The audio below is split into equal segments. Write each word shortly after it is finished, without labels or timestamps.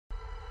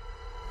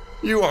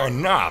You are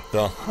not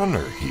the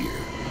hunter here.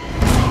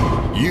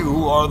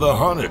 You are the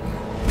hunted.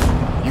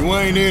 You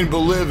ain't in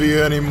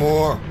Bolivia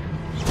anymore.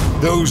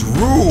 Those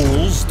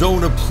rules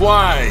don't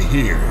apply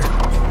here.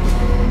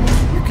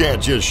 You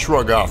can't just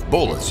shrug off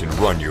bullets and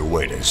run your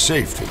way to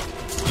safety.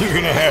 You're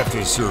gonna have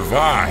to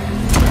survive.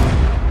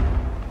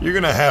 You're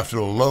gonna have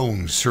to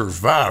lone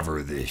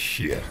survivor this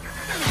shit.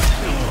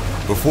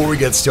 Before we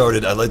get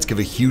started, I'd like to give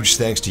a huge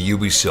thanks to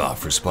Ubisoft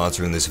for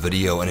sponsoring this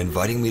video and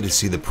inviting me to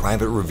see the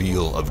private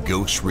reveal of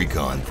Ghost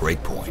Recon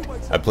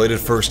Breakpoint. I played it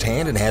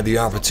firsthand and had the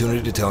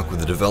opportunity to talk with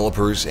the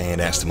developers and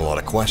ask them a lot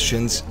of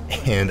questions,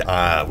 and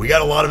we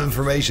got a lot of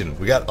information.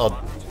 We got a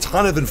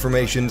ton of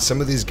information. Some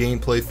of these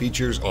gameplay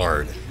features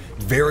are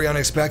very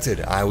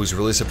unexpected. I was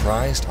really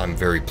surprised. I'm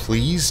very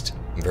pleased.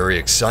 I'm very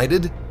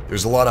excited.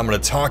 There's a lot I'm going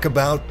to talk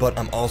about, but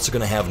I'm also going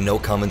to have no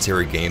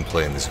commentary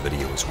gameplay in this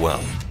video as well,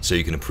 so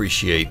you can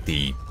appreciate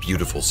the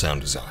beautiful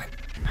sound design.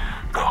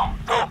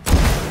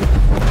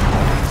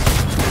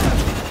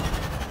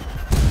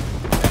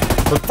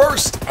 But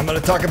first, I'm going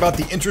to talk about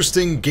the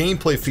interesting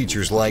gameplay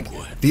features like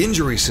the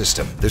injury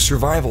system, the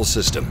survival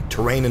system,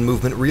 terrain and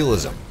movement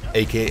realism,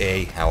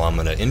 aka how I'm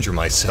going to injure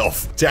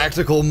myself,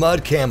 tactical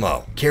mud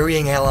camo,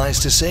 carrying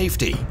allies to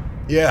safety.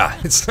 Yeah,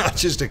 it's not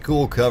just a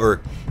cool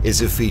cover,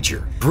 it's a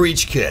feature.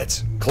 Breach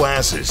kits,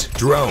 classes,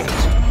 drones,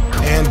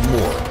 and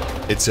more.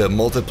 It's a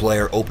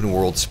multiplayer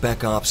open-world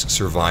Spec Ops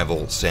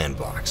survival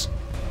sandbox.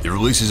 It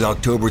releases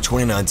October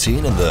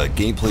 2019 and the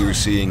gameplay you're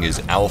seeing is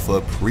alpha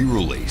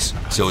pre-release,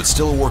 so it's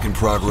still a work in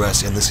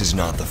progress and this is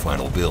not the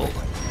final build.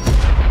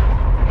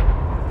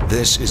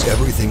 This is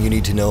everything you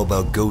need to know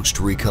about Ghost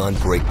Recon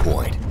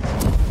Breakpoint,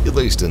 at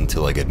least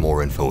until I get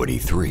more info at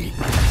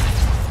E3.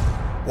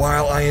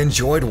 While I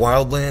enjoyed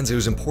Wildlands, it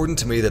was important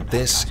to me that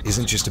this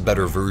isn't just a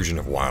better version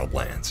of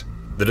Wildlands.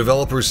 The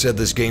developers said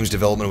this game's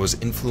development was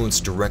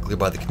influenced directly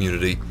by the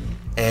community,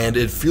 and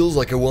it feels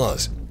like it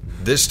was.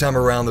 This time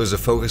around, there's a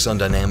focus on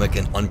dynamic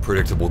and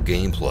unpredictable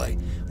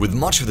gameplay, with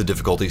much of the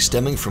difficulty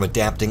stemming from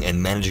adapting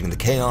and managing the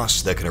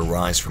chaos that can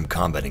arise from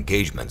combat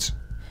engagements.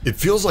 It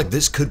feels like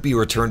this could be a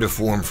return to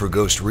form for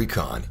Ghost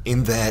Recon,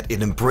 in that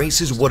it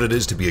embraces what it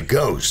is to be a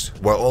ghost,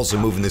 while also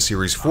moving the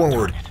series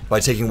forward by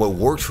taking what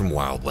worked from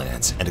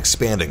Wildlands and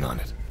expanding on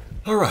it.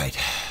 Alright,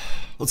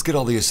 let's get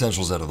all the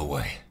essentials out of the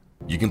way.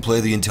 You can play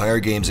the entire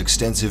game's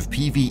extensive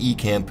PvE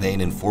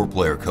campaign in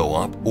 4-player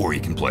co-op, or you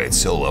can play it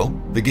solo.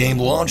 The game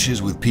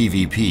launches with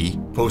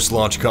PvP,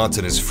 post-launch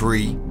content is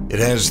free. It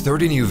has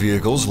 30 new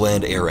vehicles,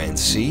 land, air, and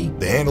sea.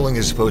 The handling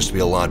is supposed to be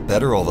a lot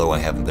better, although I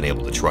haven't been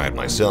able to try it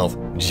myself.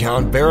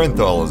 John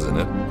Barenthal is in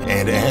it.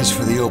 And as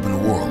for the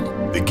open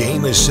world, the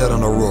game is set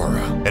on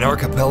Aurora, an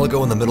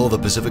archipelago in the middle of the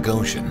Pacific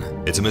Ocean.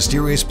 It's a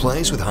mysterious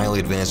place with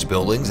highly advanced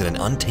buildings and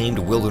an untamed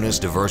wilderness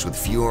diverse with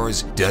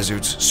fjords,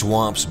 deserts,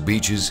 swamps,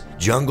 beaches,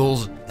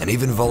 jungles, and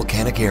even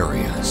volcanic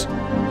areas.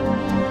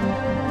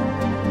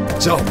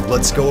 So,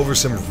 let's go over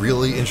some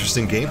really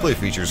interesting gameplay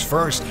features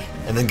first,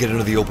 and then get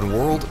into the open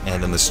world,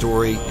 and then the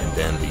story, and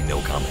then the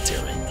no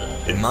commentary.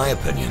 In my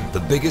opinion, the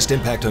biggest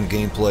impact on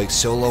gameplay,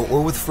 solo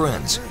or with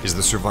friends, is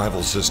the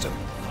survival system.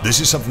 This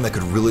is something that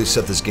could really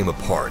set this game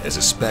apart as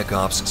a Spec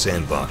Ops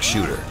sandbox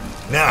shooter.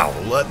 Now,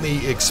 let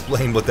me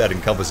explain what that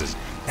encompasses.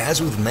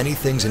 As with many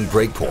things in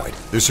Breakpoint,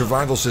 the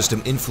survival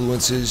system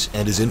influences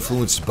and is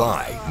influenced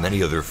by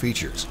many other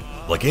features.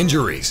 Like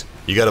injuries.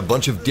 You got a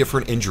bunch of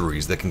different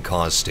injuries that can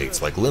cause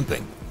states like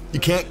limping. You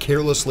can't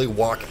carelessly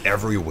walk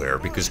everywhere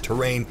because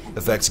terrain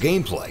affects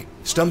gameplay.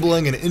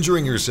 Stumbling and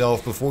injuring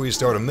yourself before you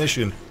start a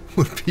mission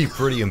would be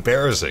pretty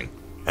embarrassing.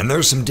 And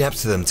there's some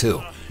depth to them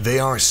too. They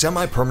are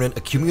semi-permanent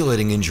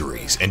accumulating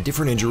injuries, and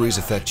different injuries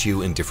affect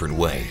you in different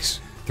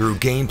ways. Through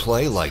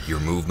gameplay like your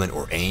movement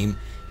or aim,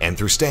 and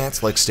through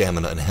stats like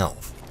stamina and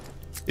health.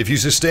 If you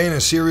sustain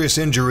a serious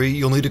injury,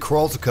 you'll need to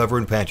crawl to cover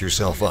and patch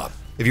yourself up.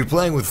 If you're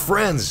playing with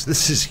friends,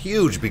 this is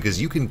huge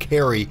because you can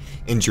carry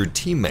injured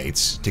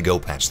teammates to go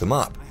patch them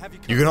up.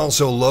 You can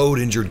also load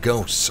injured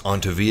ghosts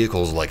onto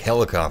vehicles like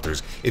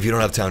helicopters if you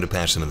don't have time to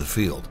patch them in the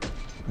field.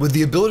 With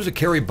the ability to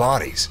carry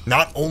bodies,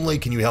 not only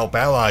can you help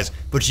allies,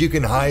 but you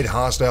can hide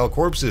hostile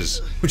corpses,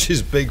 which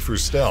is big for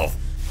stealth.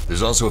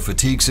 There's also a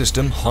fatigue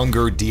system,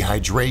 hunger,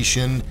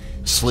 dehydration,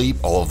 sleep,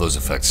 all of those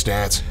affect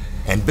stats,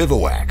 and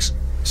bivouacs.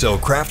 So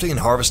crafting and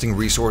harvesting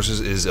resources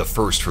is a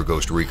first for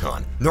Ghost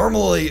Recon.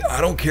 Normally,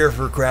 I don't care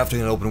for crafting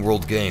in open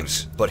world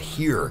games, but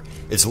here,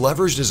 it's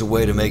leveraged as a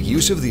way to make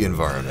use of the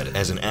environment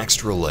as an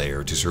extra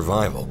layer to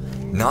survival,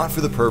 not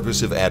for the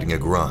purpose of adding a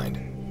grind.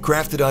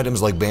 Crafted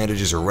items like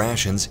bandages or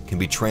rations can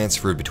be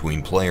transferred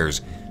between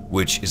players,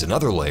 which is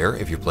another layer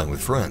if you're playing with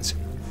friends.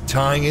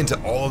 Tying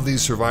into all of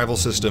these survival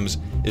systems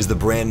is the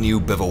brand new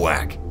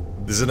bivouac.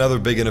 This is another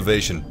big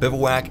innovation.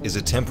 Bivouac is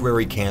a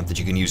temporary camp that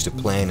you can use to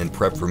plan and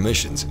prep for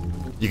missions.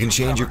 You can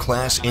change your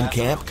class in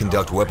camp,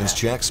 conduct weapons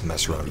checks,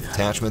 mess around with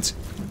attachments,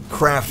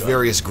 craft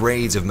various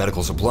grades of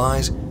medical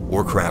supplies,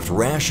 or craft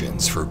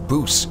rations for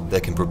boosts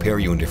that can prepare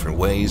you in different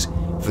ways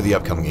for the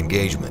upcoming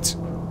engagements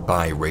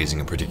by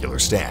raising a particular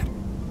stat.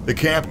 The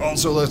camp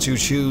also lets you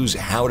choose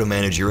how to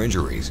manage your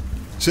injuries.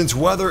 Since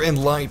weather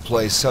and light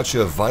play such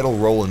a vital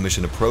role in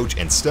mission approach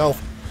and stealth,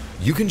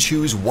 you can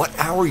choose what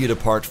hour you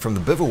depart from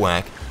the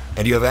bivouac,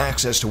 and you have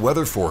access to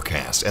weather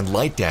forecasts and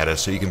light data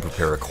so you can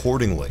prepare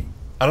accordingly.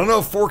 I don't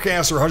know if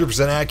forecasts are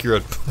 100%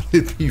 accurate, but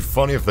it'd be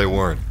funny if they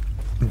weren't.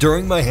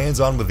 During my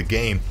hands-on with the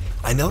game,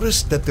 I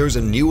noticed that there's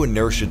a new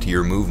inertia to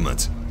your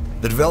movements.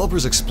 The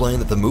developers explained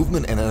that the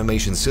movement and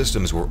animation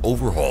systems were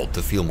overhauled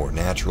to feel more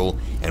natural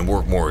and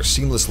work more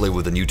seamlessly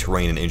with the new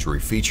terrain and injury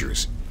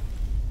features.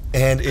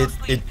 And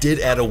it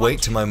did add a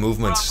weight to my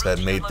movements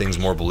that made things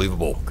more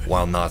believable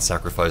while not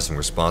sacrificing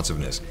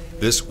responsiveness.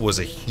 This was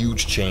a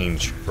huge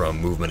change from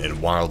movement in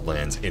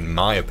Wildlands, in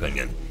my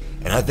opinion,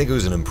 and I think it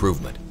was an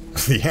improvement.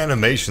 The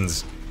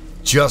animations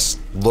just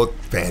look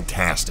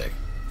fantastic.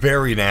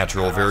 Very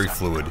natural, very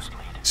fluid.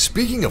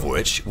 Speaking of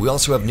which, we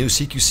also have new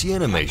CQC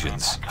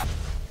animations.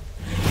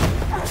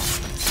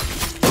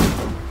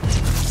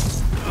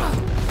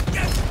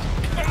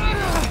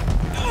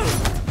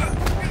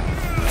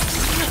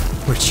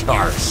 Which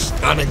are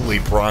stunningly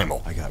primal.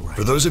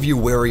 For those of you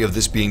wary of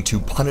this being too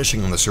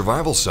punishing on the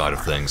survival side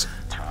of things,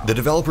 the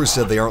developers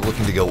said they aren't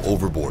looking to go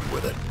overboard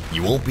with it.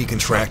 You won't be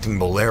contracting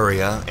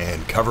malaria,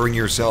 and covering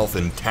yourself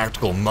in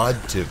tactical mud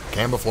to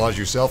camouflage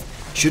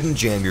yourself shouldn't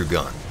jam your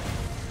gun.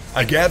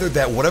 I gathered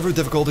that whatever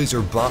difficulties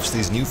or buffs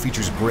these new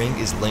features bring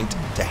is linked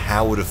to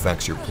how it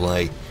affects your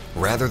play,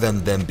 rather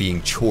than them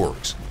being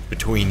chores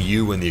between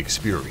you and the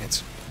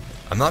experience.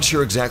 I'm not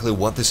sure exactly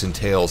what this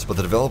entails, but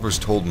the developers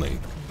told me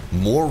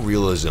more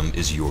realism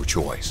is your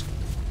choice,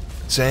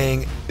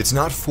 saying it's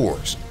not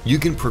forced, you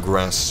can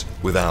progress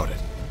without it,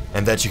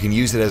 and that you can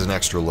use it as an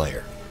extra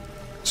layer.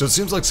 So it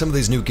seems like some of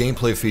these new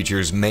gameplay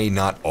features may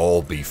not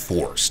all be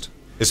forced,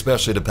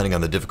 especially depending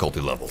on the difficulty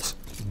levels.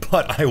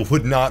 But I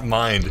would not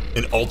mind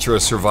an ultra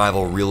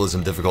survival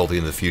realism difficulty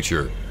in the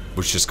future,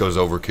 which just goes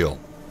overkill.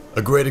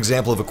 A great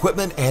example of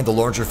equipment and the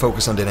larger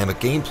focus on dynamic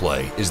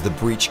gameplay is the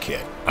breach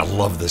kit. I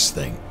love this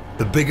thing.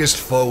 The biggest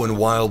foe in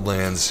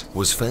Wildlands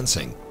was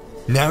fencing.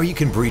 Now you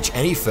can breach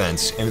any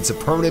fence, and it's a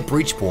permanent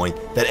breach point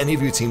that any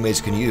of your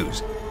teammates can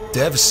use.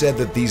 Devs said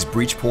that these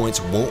breach points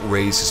won't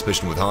raise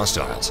suspicion with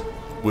hostiles,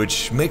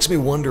 which makes me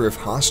wonder if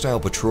hostile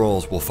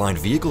patrols will find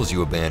vehicles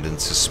you abandoned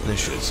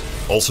suspicious.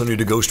 Also new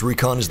to Ghost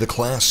Recon is the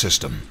class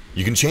system.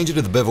 You can change it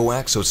to the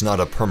bivouac so it's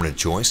not a permanent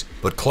choice,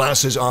 but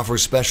classes offer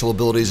special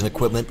abilities and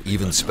equipment,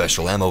 even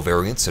special ammo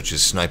variants such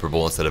as sniper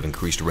bullets that have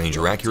increased range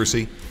or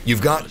accuracy.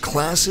 You've got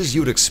classes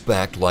you'd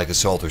expect like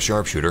Assault or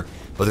Sharpshooter,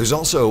 but there's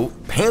also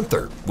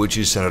Panther, which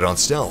is centered on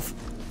stealth.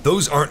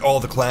 Those aren't all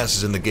the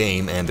classes in the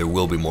game, and there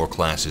will be more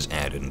classes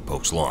added in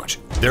post-launch.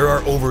 There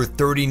are over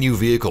 30 new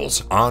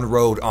vehicles,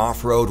 on-road,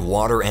 off-road,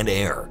 water, and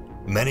air,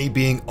 many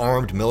being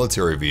armed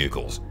military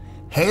vehicles.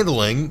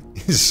 Handling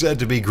is said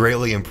to be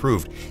greatly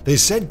improved. They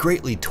said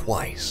greatly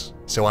twice,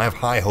 so I have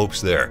high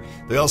hopes there.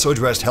 They also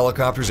addressed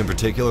helicopters in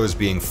particular as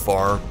being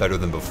far better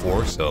than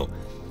before, so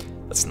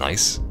that's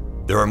nice.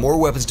 There are more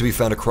weapons to be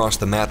found across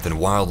the map than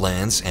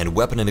Wildlands, and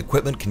weapon and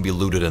equipment can be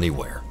looted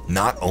anywhere,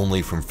 not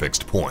only from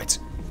fixed points,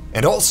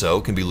 and also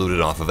can be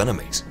looted off of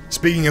enemies.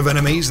 Speaking of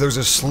enemies, there's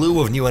a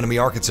slew of new enemy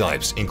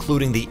archetypes,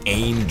 including the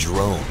AIM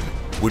drone,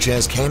 which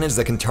has cannons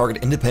that can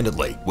target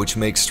independently, which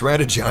makes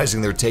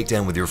strategizing their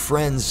takedown with your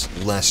friends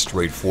less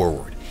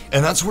straightforward.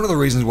 And that's one of the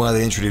reasons why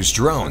they introduced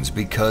drones,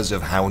 because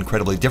of how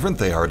incredibly different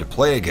they are to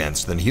play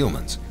against than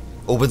humans.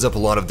 Opens up a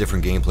lot of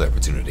different gameplay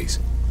opportunities.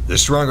 The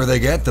stronger they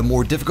get, the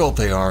more difficult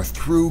they are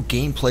through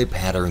gameplay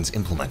patterns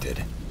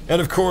implemented.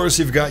 And of course,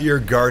 you've got your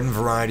garden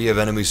variety of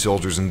enemy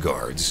soldiers and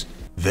guards.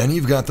 Then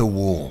you've got the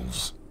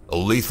Wolves, a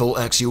lethal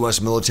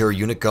ex-US military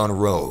unit gone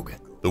rogue.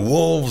 The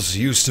Wolves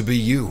used to be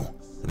you.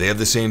 They have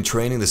the same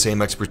training, the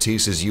same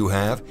expertise as you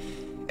have,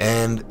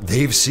 and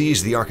they've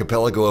seized the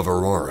archipelago of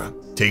Aurora,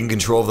 taking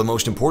control of the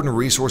most important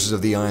resources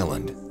of the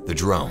island, the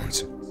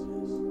drones.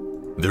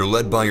 They're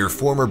led by your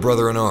former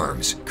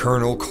brother-in-arms,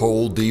 Colonel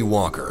Cole D.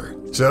 Walker.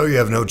 So you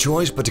have no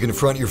choice but to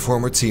confront your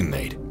former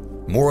teammate.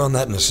 More on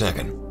that in a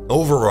second.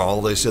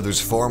 Overall, they said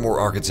there's far more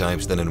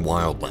archetypes than in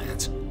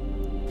Wildlands.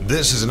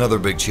 This is another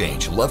big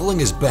change. Leveling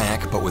is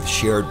back, but with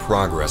shared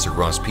progress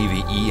across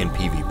PvE and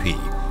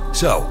PvP.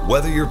 So,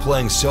 whether you're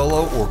playing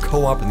solo or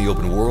co-op in the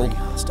open world,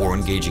 or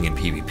engaging in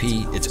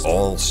PvP, it's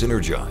all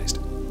synergized.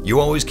 You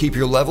always keep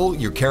your level,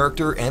 your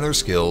character, and their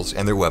skills,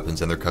 and their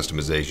weapons, and their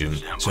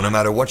customization, so no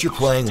matter what you're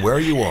playing, where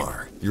you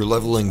are, you're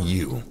leveling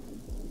you.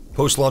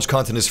 Post-launch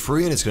content is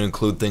free, and it's going to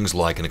include things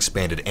like an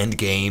expanded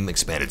endgame,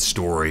 expanded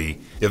story,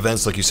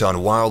 events like you saw in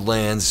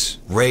Wildlands,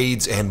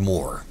 raids, and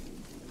more.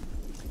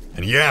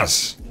 And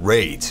yes,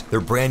 raids.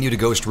 They're brand new to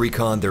Ghost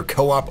Recon, they're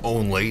co-op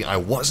only. I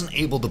wasn't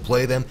able to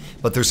play them,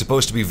 but they're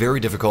supposed to be very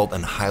difficult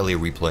and highly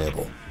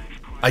replayable.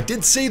 I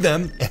did see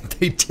them, and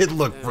they did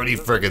look pretty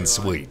friggin'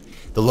 sweet.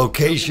 The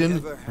location,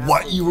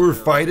 what you were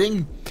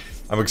fighting,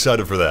 I'm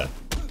excited for that.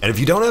 And if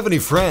you don't have any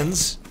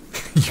friends,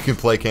 you can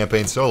play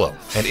campaign solo.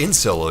 And in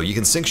solo, you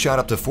can sync shot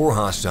up to 4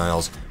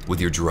 hostiles with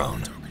your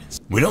drone.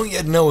 We don't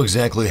yet know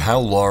exactly how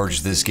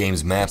large this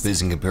game's map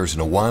is in comparison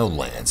to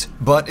Wildlands,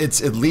 but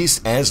it's at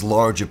least as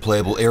large a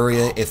playable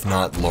area, if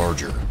not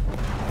larger.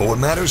 But what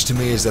matters to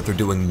me is that they're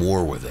doing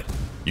more with it.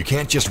 You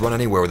can't just run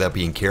anywhere without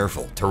being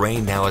careful.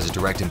 Terrain now has a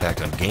direct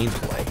impact on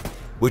gameplay,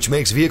 which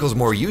makes vehicles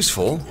more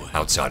useful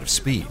outside of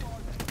speed.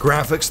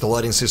 Graphics, the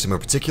lighting system in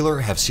particular,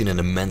 have seen an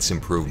immense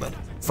improvement.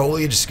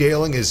 Foliage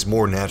scaling is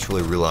more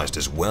naturally realized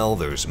as well.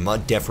 There's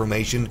mud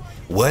deformation.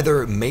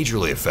 Weather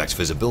majorly affects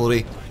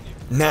visibility.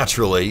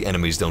 Naturally,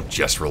 enemies don't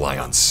just rely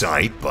on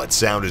sight, but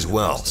sound as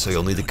well, so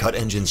you'll need to cut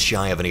engines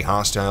shy of any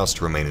hostiles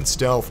to remain in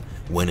stealth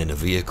when in a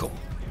vehicle.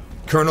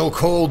 Colonel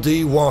Cole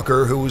D.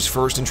 Walker, who was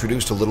first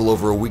introduced a little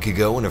over a week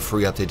ago in a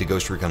free update to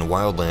Ghost Recon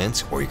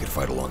Wildlands, where you could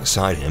fight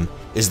alongside him,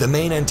 is the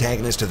main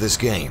antagonist of this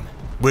game,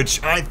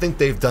 which I think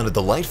they've done a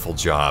delightful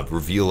job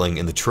revealing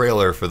in the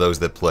trailer for those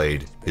that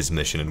played his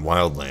mission in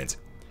Wildlands.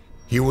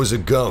 He was a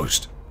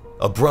ghost,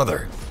 a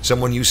brother,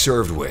 someone you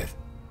served with.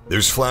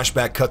 There's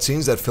flashback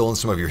cutscenes that fill in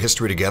some of your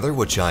history together,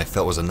 which I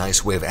felt was a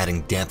nice way of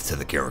adding depth to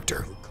the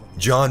character.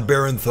 John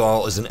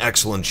Barenthal is an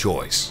excellent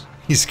choice.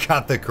 He's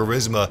got the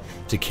charisma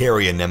to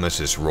carry a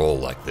nemesis role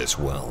like this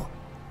well.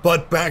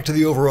 But back to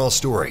the overall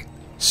story.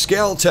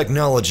 Scale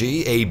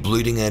Technology, a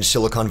bleeding-edge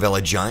Silicon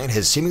Valley giant,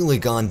 has seemingly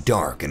gone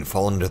dark and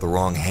fallen into the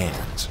wrong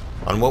hands.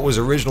 On what was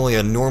originally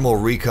a normal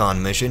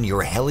recon mission,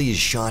 your heli is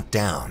shot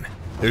down.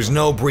 There's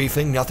no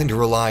briefing, nothing to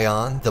rely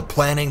on. The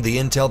planning, the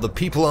intel, the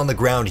people on the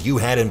ground you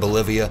had in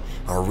Bolivia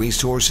are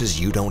resources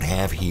you don't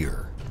have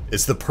here.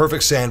 It's the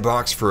perfect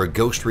sandbox for a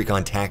Ghost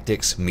Recon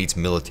Tactics meets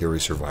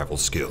military survival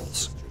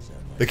skills.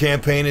 The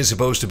campaign is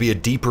supposed to be a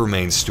deeper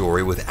main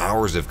story with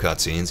hours of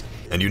cutscenes,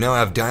 and you now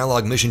have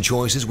dialogue mission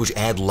choices which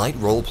add light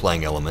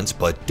role-playing elements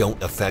but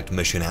don't affect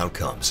mission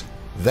outcomes.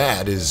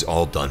 That is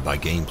all done by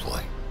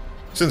gameplay.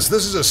 Since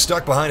this is a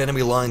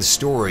stuck-behind-enemy lines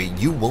story,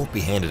 you won't be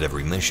handed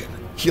every mission.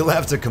 You'll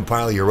have to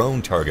compile your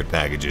own target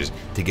packages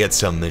to get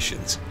some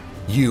missions.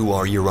 You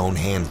are your own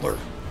handler.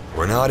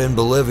 We're not in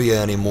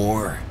Bolivia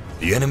anymore.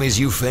 The enemies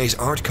you face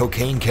aren't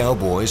cocaine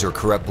cowboys or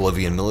corrupt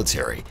Bolivian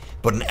military,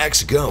 but an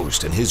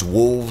ex-ghost and his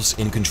wolves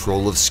in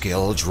control of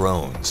scale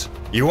drones.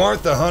 You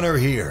aren't the hunter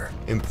here.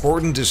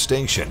 Important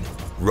distinction.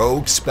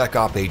 Rogue Spec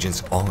Op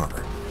agents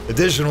are.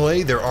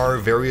 Additionally, there are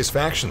various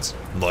factions,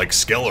 like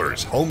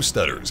Skellers,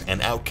 Homesteaders,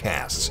 and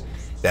Outcasts,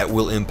 that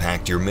will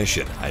impact your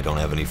mission. I don't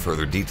have any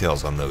further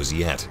details on those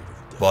yet.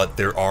 But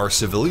there are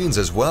civilians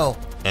as well,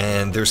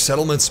 and their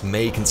settlements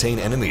may contain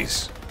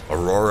enemies.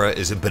 Aurora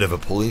is a bit of a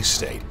police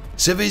state.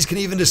 Civies can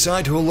even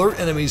decide to alert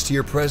enemies to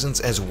your presence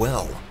as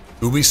well.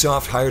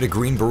 Ubisoft hired a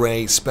Green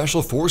Beret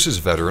Special Forces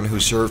veteran who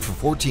served for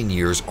 14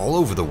 years all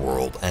over the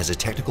world as a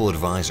technical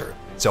advisor,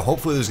 so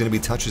hopefully there's going to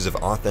be touches of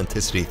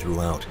authenticity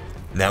throughout.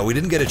 Now, we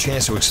didn't get a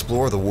chance to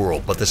explore the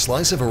world, but the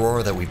slice of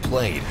Aurora that we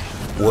played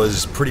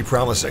was pretty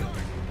promising.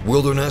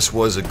 Wilderness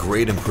was a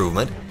great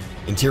improvement.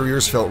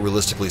 Interiors felt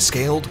realistically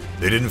scaled,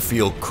 they didn't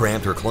feel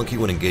cramped or clunky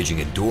when engaging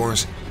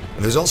indoors,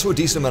 and there's also a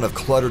decent amount of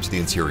clutter to the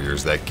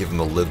interiors that give them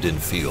a lived-in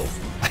feel.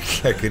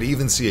 I could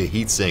even see a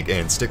heatsink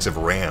and sticks of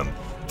RAM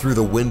through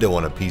the window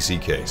on a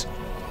PC case.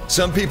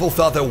 Some people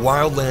thought that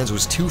Wildlands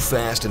was too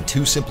fast and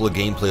too simple a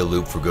gameplay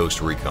loop for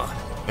Ghost Recon.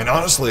 And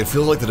honestly, it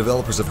feels like the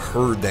developers have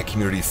heard that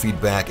community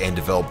feedback and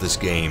developed this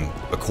game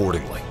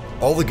accordingly.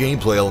 All the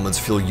gameplay elements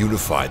feel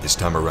unified this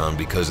time around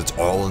because it's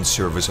all in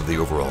service of the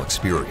overall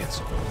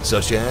experience,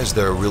 such as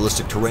the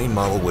realistic terrain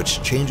model,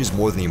 which changes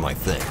more than you might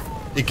think.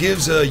 It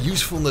gives a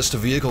usefulness to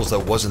vehicles that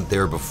wasn't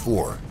there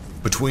before.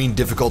 Between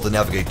difficult to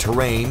navigate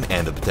terrain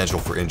and the potential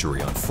for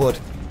injury on foot,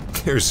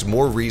 there's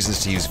more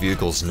reasons to use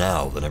vehicles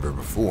now than ever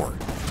before.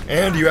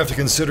 And you have to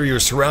consider your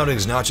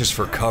surroundings not just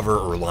for cover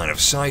or line of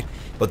sight,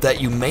 but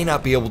that you may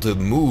not be able to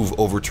move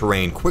over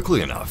terrain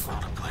quickly enough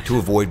to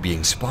avoid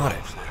being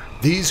spotted.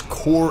 These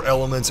core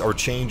elements are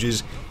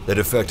changes that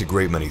affect a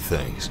great many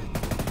things.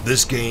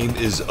 This game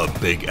is a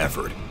big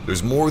effort.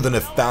 There's more than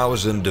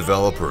 1,000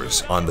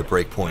 developers on the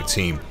Breakpoint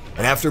team,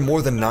 and after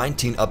more than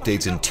 19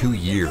 updates in 2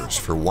 years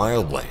for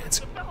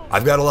Wildlands,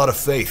 I've got a lot of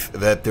faith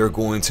that they're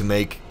going to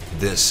make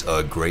this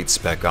a great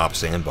Spec Ops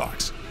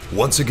sandbox.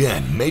 Once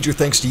again, major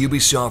thanks to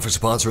Ubisoft for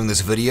sponsoring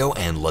this video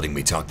and letting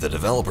me talk to the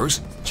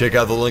developers. Check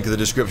out the link in the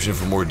description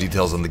for more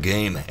details on the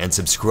game, and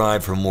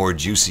subscribe for more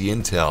juicy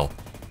intel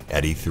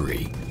at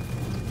E3.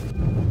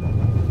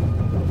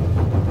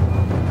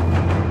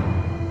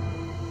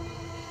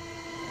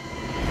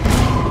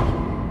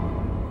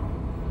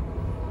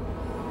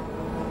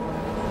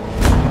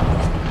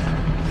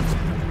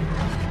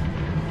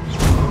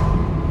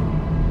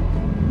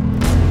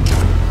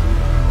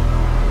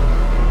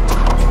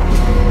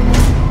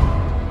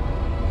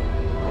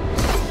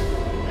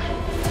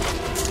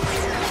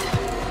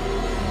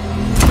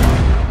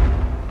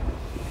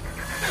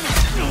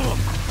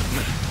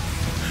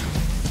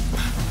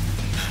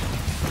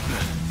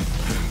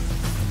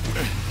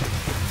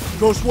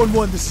 Ghost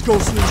 1-1, this is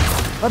Ghost Lead.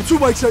 I'm 2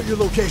 mics at your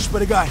location,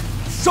 but I got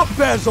something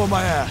bad's on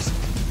my ass.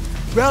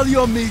 Rally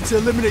on me to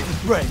eliminate the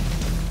threat.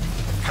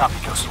 Copy,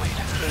 Ghost Lead.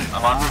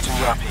 I'm en route to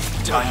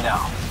ERP. Time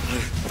now.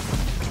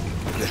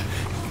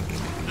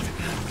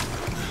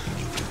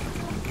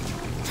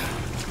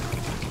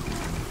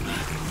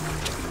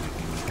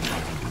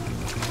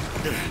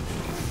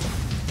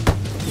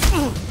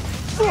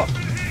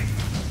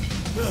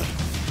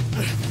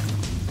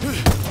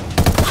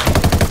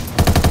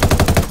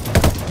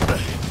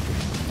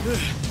 Oh,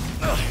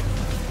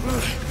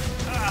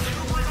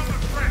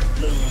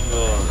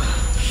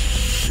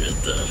 shit,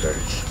 that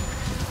hurts.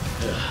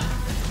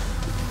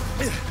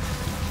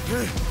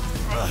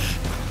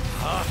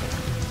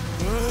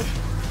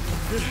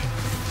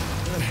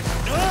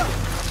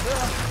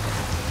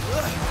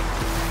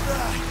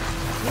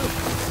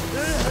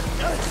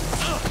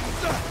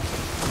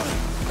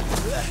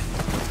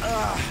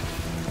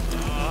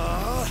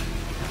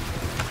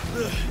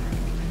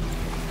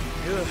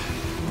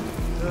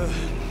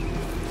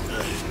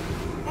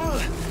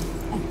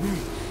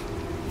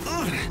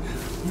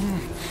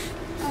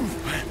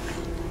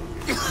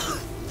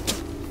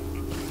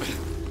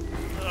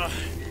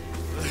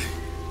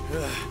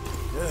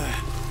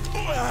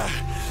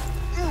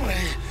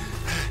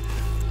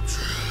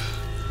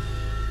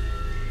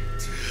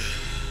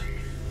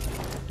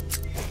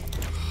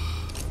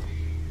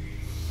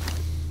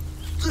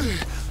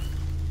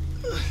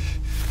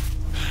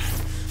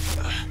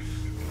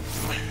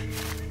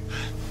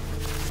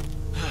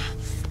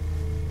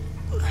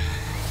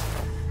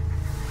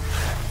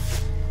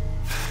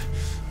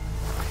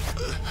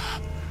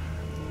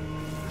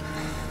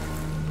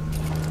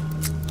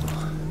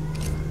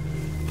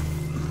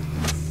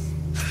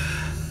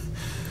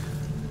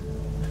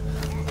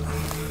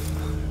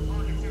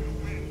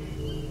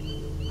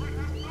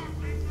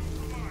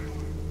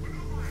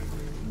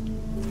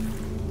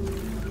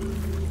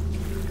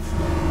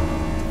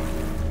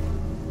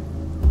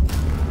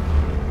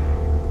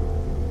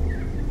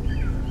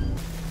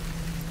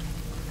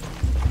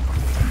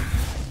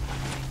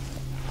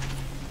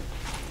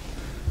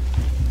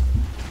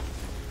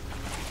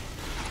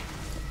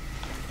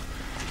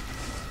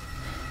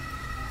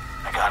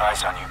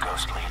 Eyes on you,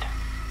 Ghost Lead.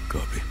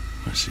 Copy.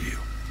 I see you.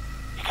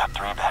 You got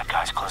 3 bad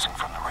guys closing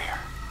from the rear.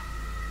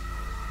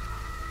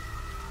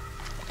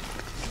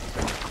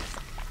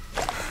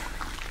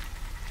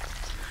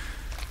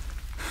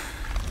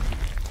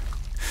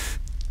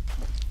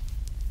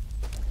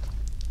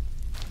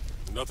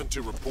 Nothing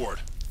to report.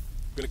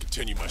 I'm gonna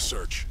continue my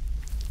search.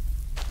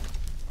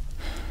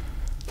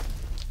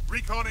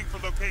 Reconning for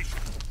location.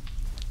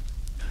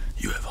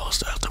 You have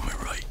hostile to my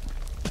right.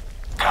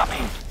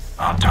 Copy.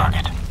 On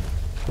target.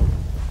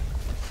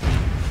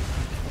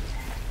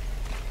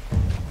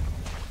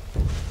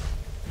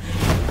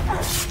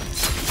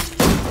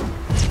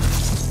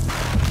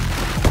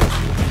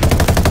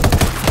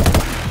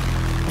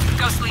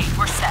 Ghost Lead,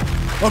 we're set.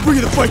 I'm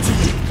bringing the fight to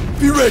you.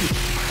 Be ready.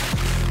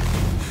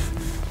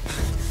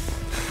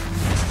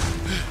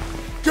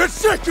 Get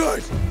set,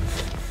 guys!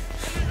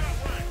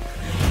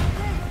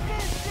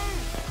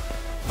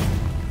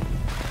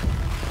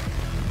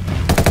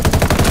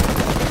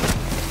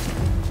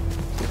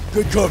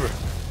 Good cover.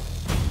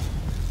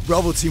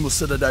 Bravo team will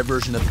set a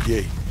diversion at the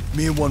gate.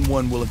 Me and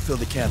 1-1 will infill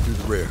the camp through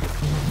the rear.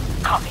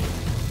 Copy.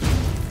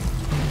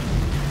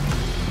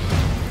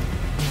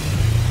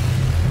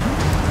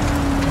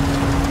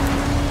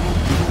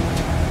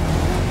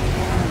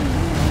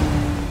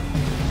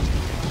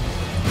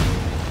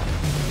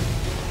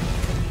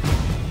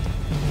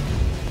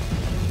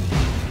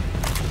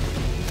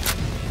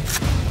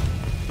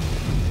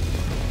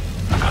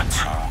 I got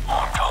 2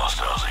 armed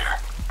hostiles here.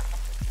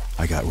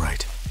 I got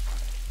right.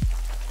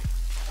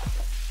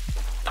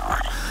 3,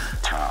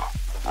 2,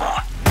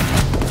 1.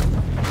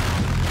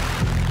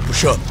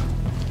 Push up.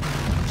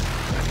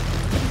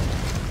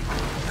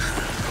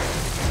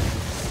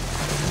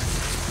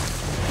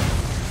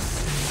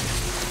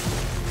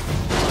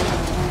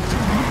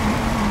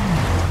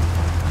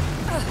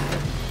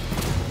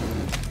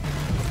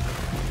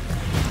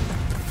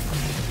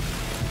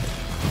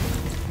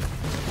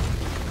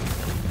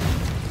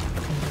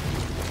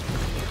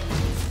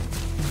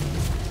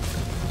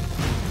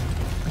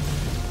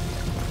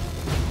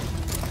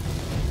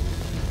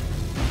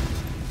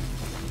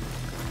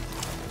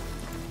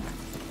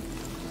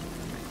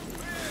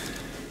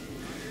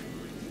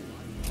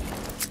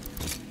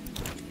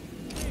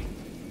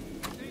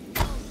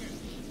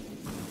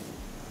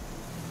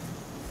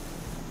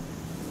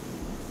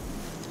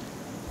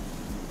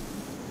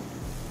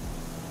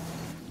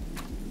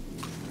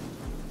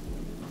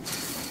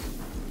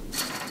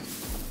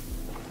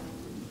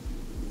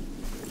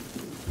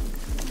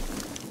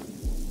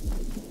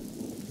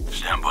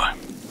 Stand by.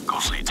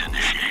 Ghost Lead to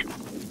initiate.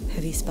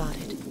 Heavy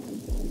spotted.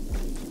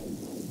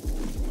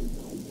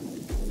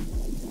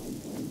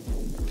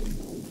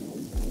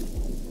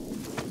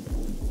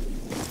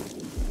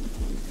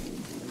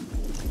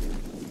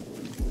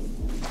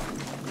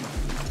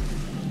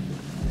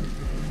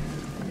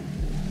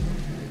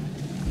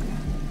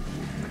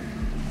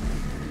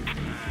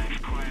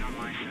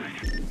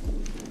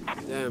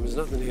 Damn, there's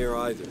nothing here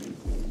either.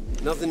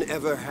 Nothing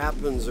ever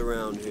happens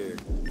around here.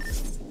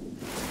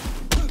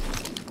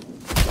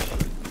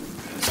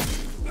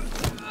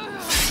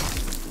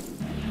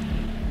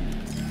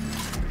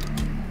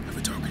 Have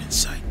a target in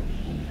sight.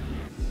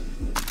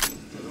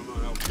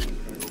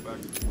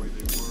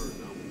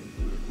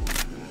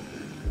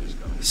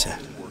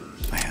 Set.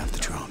 I have the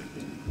drone.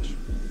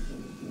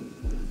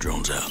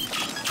 Drone's out.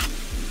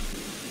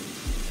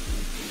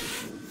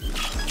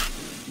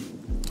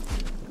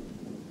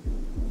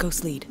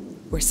 Ghost lead.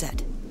 We're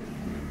set.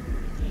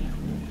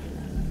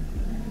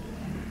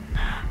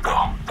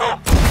 Go, go!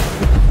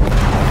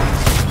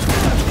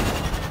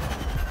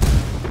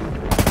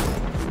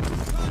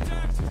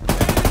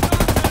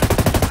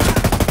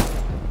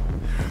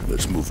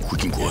 Let's move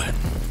quick and quiet.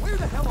 Where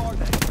the hell are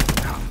they?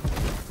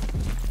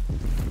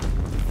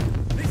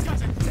 These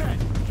guys are dead!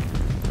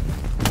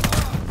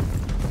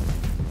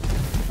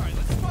 Alright,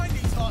 let's find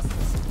these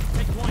hostiles.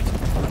 Take point.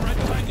 I'm right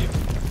behind you.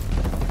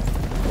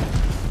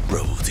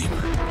 Bravo team.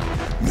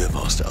 We have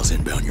hostiles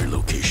inbound your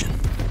location.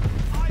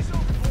 Eyes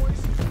open,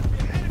 boys. We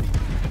have enemy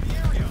movement in the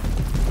area.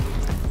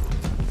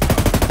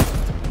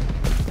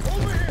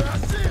 Over here, I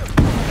see him!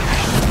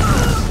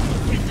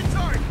 Hit the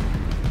target!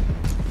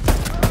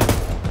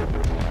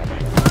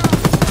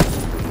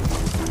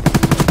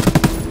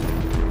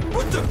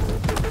 What the?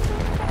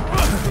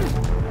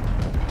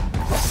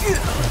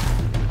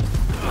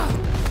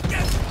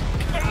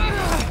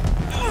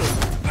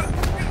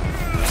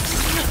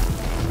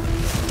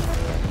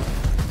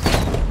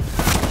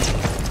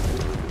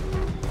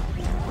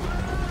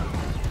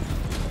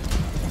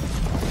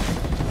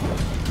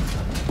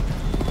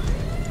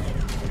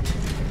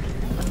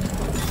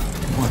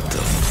 What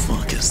the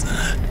fuck is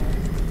that?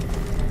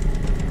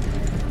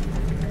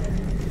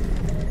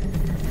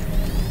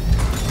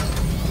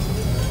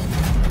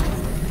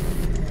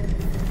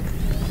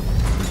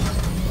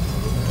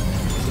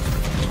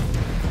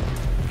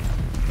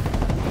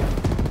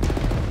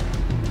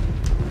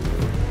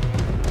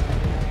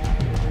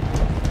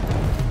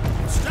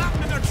 Stop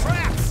them in their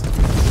tracks!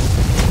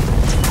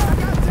 I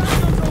got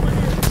tango's over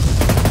here!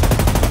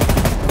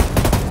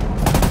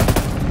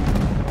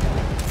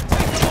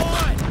 Take them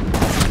on!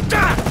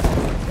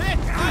 Hit!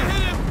 I hit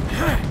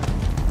him!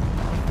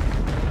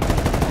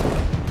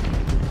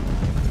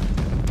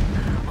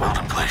 Hold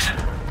in place.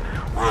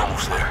 We're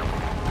almost there.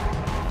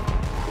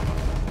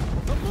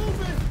 I'm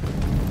moving!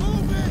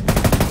 Moving!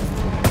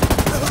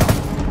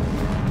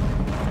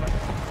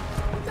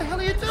 What the hell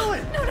are you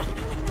doing? No, no, no,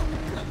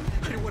 no.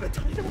 I don't want to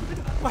die. I don't want to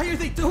die. Why are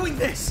they doing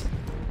this?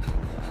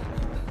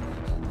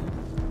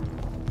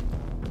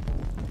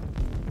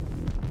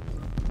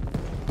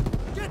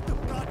 Get them,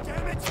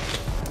 goddammit!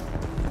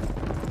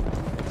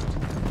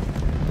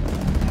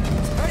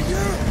 Hey,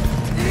 you!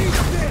 Eat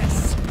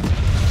this!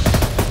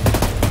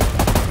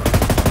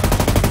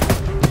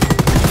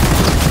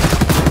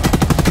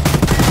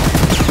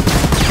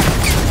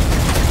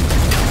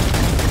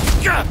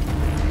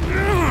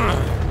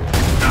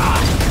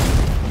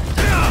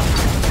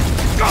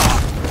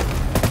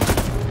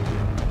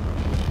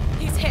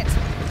 He's hit.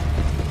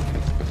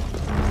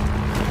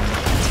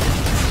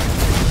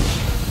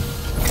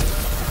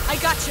 I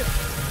got you.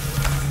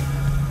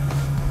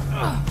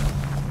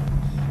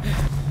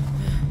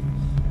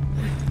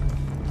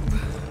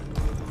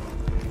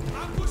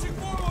 I'm pushing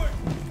forward!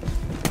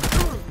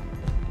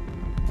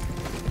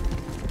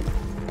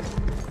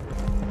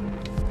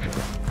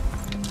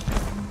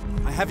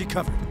 I have you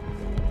covered.